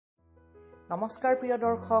নমস্কাৰ প্ৰিয়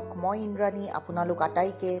দৰ্শক, মই ইন্দ্ৰাণী আপোনালোক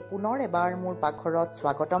আটাইকে পুনৰ এবাৰ মোৰ পাকঘৰত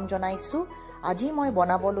স্বাগতম জনাইছো। আজি মই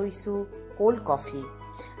বনাব লৈছো কোল্ড কফি।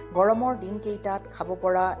 গৰমৰ দিনকেইটাত খাব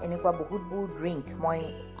পৰা এনেকুৱা বহুতবোৰ ড্ৰিংক মই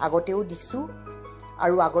আগতেও দিছো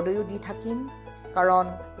আৰু আগলৈও দি থাকিম, কাৰণ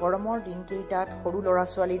গৰমৰ দিনকেইটাত সৰু ল'ৰা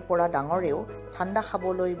ছোৱালীৰ পৰা ডাঙৰেও ঠাণ্ডা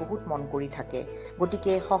খাবলৈ বহুত মন কৰি থাকে।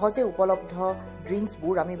 গতিকে সহজে উপলব্ধ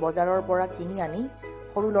ড্ৰিংকছবোৰ আমি বজাৰৰ পৰা কিনি আনি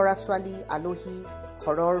সৰু ল'ৰা ছোৱালী, আলহী,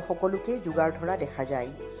 ঘৰৰ সকলোকে যোগাৰ ধৰা দেখা যায়।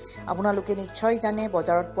 আপোনালোকে নিশ্চয় জানে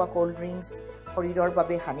বজাৰত পোৱা কোল্ড ড্ৰিংকছ শৰীৰৰ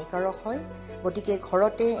বাবে হানিকাৰক হয়। গতিকে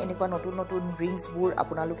ঘৰতে এনেকুৱা নতুন নতুন ড্ৰিংকছবোৰ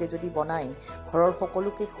আপোনালোকে যদি বনাই ঘৰৰ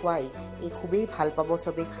সকলোকে খুৱাই খুবেই ভাল পাব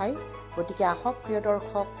চবেই খাই। গতিকে আহক প্ৰিয়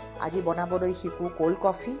দৰ্শক, আজি বনাবলৈ শিকোঁ কোল্ড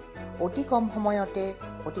কফি। অতি কম সময়তে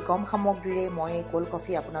অতি কম সামগ্ৰীৰে মই এই কোল্ড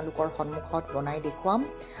কফি আপোনালোকৰ সন্মুখত বনাই দেখুৱাম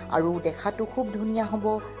আৰু দেখাটো খুব ধুনীয়া হ'ব,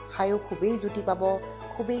 খায়ো খুবেই জুতি পাব।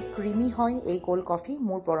 খুবেই ক্ৰিমি হয় এই কোল্ড কফি।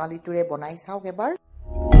 মোৰ প্ৰণালীটোৰে বনাই চাওক এবাৰ।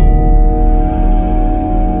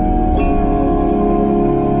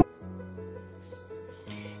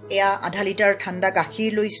 এয়া আধা লিটাৰ ঠাণ্ডা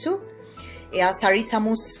গাখীৰ লৈছোঁ। এয়া 4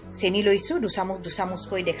 চামুচ চেনি লৈছোঁ, 2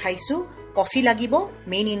 চামুচকৈ দেখাইছোঁ। কফি লাগিব,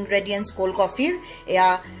 মেইন ইনগ্ৰেডিয়েণ্টছ কোল্ড কফিৰ। এয়া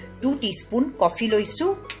 2 টিস্পুন কফি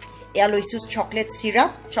লৈছোঁ। এয়া লৈছোঁ চকলেট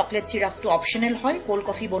চিৰাপ। চকলেট চিৰাপটো অপশ্যনেল হয়। কোল্ড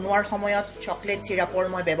কফি বনোৱাৰ সময়ত চকলেট চিৰাপৰ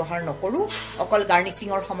মই ব্যৱহাৰ নকৰোঁ, অকল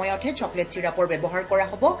গাৰ্নিচিঙৰ সময়তহে চকলেট চিৰাপৰ ব্যৱহাৰ কৰা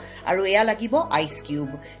হ'ব। আৰু এয়া লাগিব আইচ কিউব।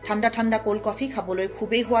 ঠাণ্ডা ঠাণ্ডা কোল্ড কফি খাবলৈ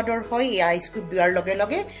খুবেই সোৱাদৰ হয় এই আইচ কিউব দিয়াৰ লগে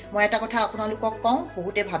লগে। মই এটা কথা আপোনালোকক কওঁ,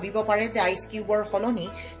 বহুতে ভাবিব পাৰে যে আইচ কিউবৰ সলনি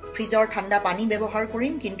ফ্ৰিজৰ ঠাণ্ডা পানী ব্যৱহাৰ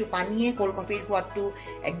কৰিম, কিন্তু পানীয়ে কোল্ড কফিৰ সোৱাদটো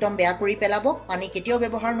একদম বেয়া কৰি পেলাব। পানী কেতিয়াও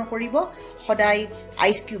ব্যৱহাৰ নকৰিব, সদায়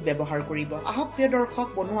আইচ কিউব ব্যৱহাৰ কৰিব। আহক প্ৰিয় দৰ্শক,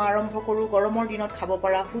 বনোৱা আৰম্ভ কৰোঁ গৰমৰ দিনত খাব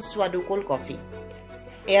পৰা সুস্বাদু কোল্ড কফি।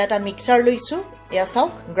 এয়া এটা মিক্সাৰ লৈছোঁ। এয়া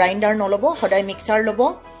চাওক, গ্ৰাইণ্ডাৰ নল'ব, সদায় মিক্সাৰ ল'ব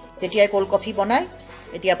যেতিয়াই কোল্ড কফি বনায়।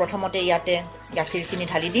 এতিয়া প্ৰথমতে ইয়াতে গাখীৰখিনি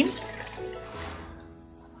ঢালি দিম।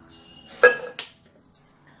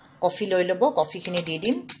 কফি লৈ ল'ব, কফিখিনি দি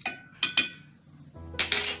দিম।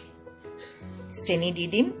 চেনি দি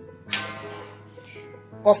দিম।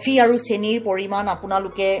 কফি আৰু চেনিৰ পৰিমাণ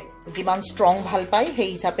আপোনালোকে যিমান ষ্ট্ৰং ভাল পায় সেই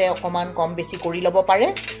হিচাপে অকণমান কম বেছি কৰি ল'ব পাৰে।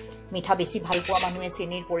 মিঠা বেছি ভাল পোৱা মানুহে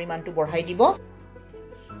চেনিৰ পৰিমাণটো বঢ়াই দিব।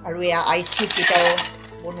 আৰু এয়া আইচ কিউবকেইটাও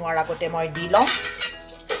বনোৱাৰ আগতে মই দি ল'ম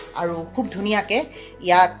আৰু খুব ধুনীয়াকৈ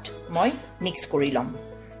ইয়াত মই মিক্স কৰি ল'ম।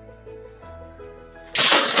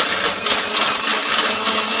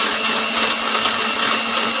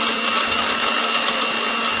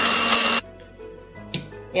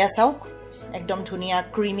 এয়া চাওক, একদম ধুনীয়া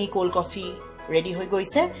ক্ৰিমি কোল্ড কফি ৰেডি হৈ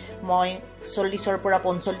গৈছে। মই 40 পৰা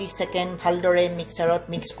 45 ছেকেণ্ড ভালদৰে মিক্সাৰত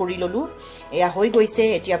মিক্স কৰি ল'লোঁ। এয়া হৈ গৈছে।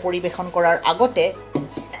 এতিয়া পৰিৱেশন কৰাৰ আগতে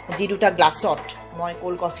যি দুটা গ্লাছত মই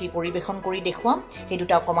কোল্ড কফি পৰিৱেশন কৰি দেখুৱাম, সেই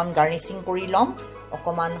দুটা অকণমান গাৰ্নিচিং কৰি ল'ম,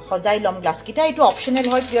 অকণমান সজাই ল'ম গ্লাছকেইটা। এইটো অপশ্যনেল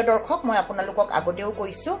হয় প্ৰিয় দৰ্শক, মই আপোনালোকক আগতেও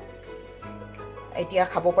কৈছোঁ। এতিয়া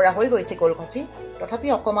খাব পৰা হৈ গৈছে কোল্ড কফি। তথাপি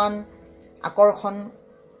অকণমান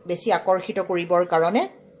বেছি আকৰ্ষিত কৰিবৰ কাৰণে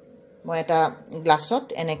মই এটা গ্লাছত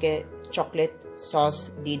এনেকৈ চকলেট চচ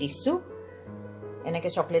দি দিছোঁ। এনেকৈ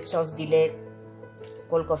চকলেট চচ দিলে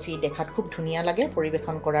কোল্ড কফি দেখাত খুব ধুনীয়া লাগে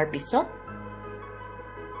পৰিৱেশন কৰাৰ পিছত।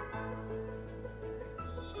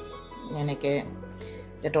 এনেকৈ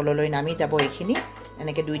তললৈ নামি যাব এইখিনি।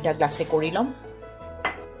 এনেকৈ 2টা গ্লাছে কৰি ল'ম।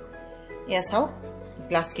 এয়া চাওক,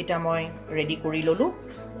 গ্লাছকেইটা মই ৰেডি কৰি ল'লোঁ।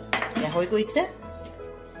 এয়া হৈ গৈছে।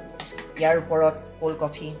 ইয়াৰ ওপৰত কোল্ড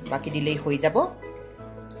কফি বাকি দিলেই হৈ যাব।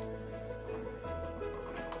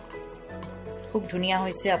 খুব ধুনীয়া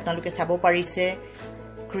হৈছে, আপোনালোকে চাব পাৰিছে।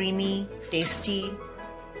 ক্ৰিমি, টেষ্টি,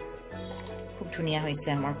 খুব ধুনীয়া হৈছে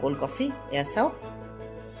আমাৰ কোল্ড কফি। এয়া চাওক,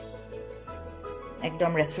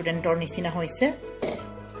 একদম ৰেষ্টুৰেণ্টৰ নিচিনা হৈছে।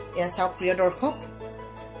 এয়া চাওক প্ৰিয় দৰ্শক,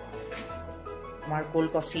 আমাৰ কোল্ড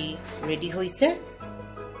কফি ৰেডি হৈছে।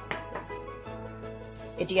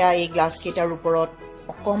 এতিয়া এই গ্লাছকেইটাৰ ওপৰত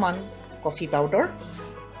অকণমান কফি পাউডাৰ,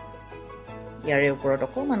 ইয়াৰে ওপৰত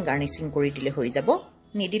অকণমান গাৰ্নিচিং কৰি দিলে হৈ যাব,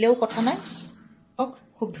 নিদিলেও কথা নাই।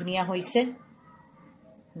 খুব ধুনীয়া হৈছে।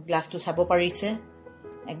 গ্লাছটো চাব পাৰিছে,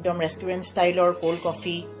 একদম ৰেষ্টুৰেণ্ট ষ্টাইলৰ কোল্ড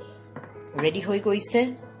কফি ৰেডি হৈ গৈছে।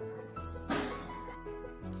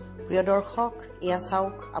 প্ৰিয় দৰ্শক, এয়া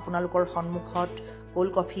চাওক, আপোনালোকৰ সন্মুখত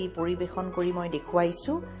কোল্ড কফি পৰিৱেশন কৰি মই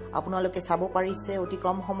দেখুৱাইছোঁ। আপোনালোকে চাব পাৰিছে, অতি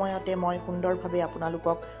কম সময়তে মই সুন্দৰভাৱে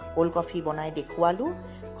আপোনালোকক কোল্ড কফি বনাই দেখুৱালোঁ।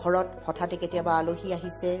 ঘৰত হঠাতে কেতিয়াবা আলহী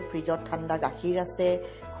আহিছে, ফ্ৰিজত ঠাণ্ডা গাখীৰ আছে,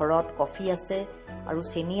 ঘৰত কফি আছে আৰু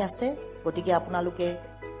চেনি আছে। গতিকে আপোনালোকে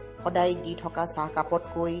সদায় দি থকা চাহ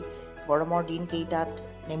কাপতকৈ, গৰমৰ দিনকেইটাত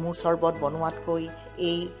নেমুৰ চৰ্বত বনোৱাতকৈ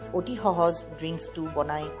এই অতি সহজ ড্ৰিংকছটো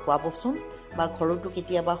বনাই খুৱাবচোন। বা ঘৰতো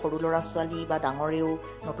কেতিয়াবা সৰু ল'ৰা ছোৱালী বা ডাঙৰেও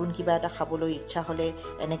নতুন কিবা এটা খাবলৈ ইচ্ছা হ'লে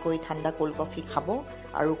এনেকৈ ঠাণ্ডা কোল্ড কফি খাব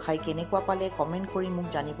আৰু খাই কেনেকুৱা পালে কমেণ্ট কৰি মোক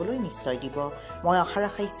জানিবলৈ নিশ্চয় দিব। মই আশা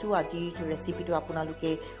ৰাখিছোঁ আজিৰ ৰেচিপিটো আপোনালোকে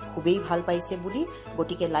খুবেই ভাল পাইছে বুলি,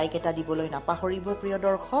 গতিকে লাইক এটা দিবলৈ নাপাহৰিব প্ৰিয়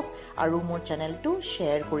দৰ্শক, আৰু মোৰ চেনেলটো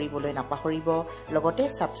শ্বেয়াৰ কৰিবলৈ নাপাহৰিব, লগতে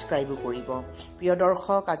ছাবস্ক্ৰাইবো কৰিব। প্ৰিয়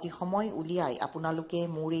দৰ্শক, আজি সময় উলিয়াই আপোনালোকে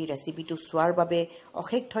মোৰ এই ৰেচিপিটো চোৱাৰ বাবে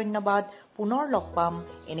অশেষ ধন্যবাদ। পুনৰ লগ পাম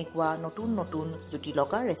এনেকুৱা নতুন নতুন জুতি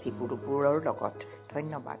লগা ৰেচিপিবোৰৰ লগত।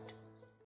 ধন্যবাদ।